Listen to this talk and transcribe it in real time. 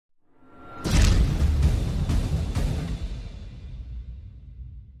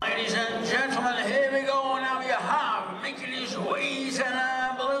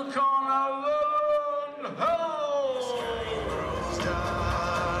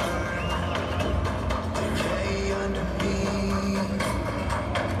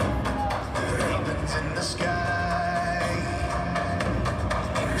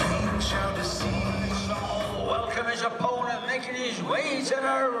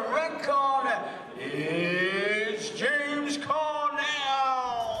red corner, it's James Cornell.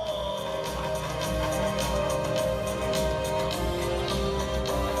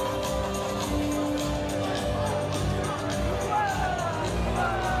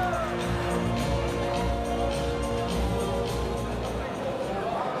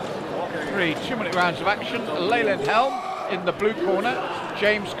 Three 2-minute rounds of action. Leland Helme in the blue corner,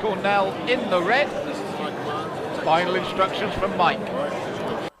 James Cornell in the red. Final instructions from Mike.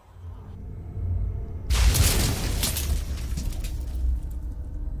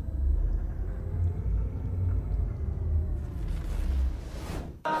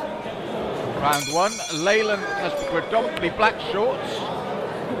 Round one, Leland has predominantly black shorts.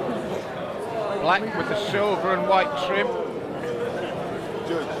 Black with the silver and white trim.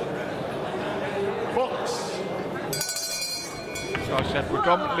 So I said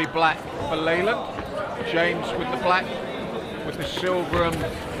predominantly black for Leland. James with the black, with the silver and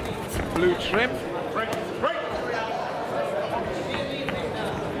blue trim.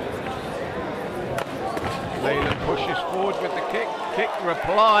 Leland pushes forward with the kick. Kick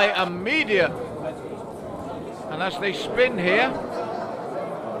reply immediate. And as they spin here,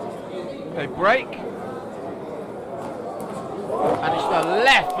 they break. And it's the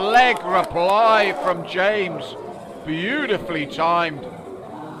left leg reply from James. Beautifully timed.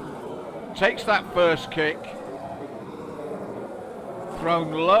 Takes that first kick.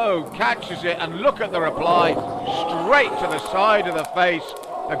 Thrown low, catches it, and look at the reply. Straight to the side of the face.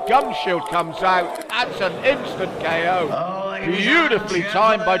 The gum shield comes out. That's an instant KO. Beautifully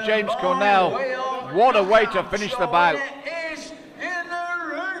timed by James Cornell. What a way to finish the bout.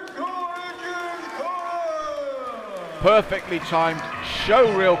 Perfectly timed.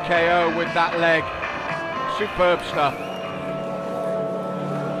 Showreel KO with that leg. Superb stuff.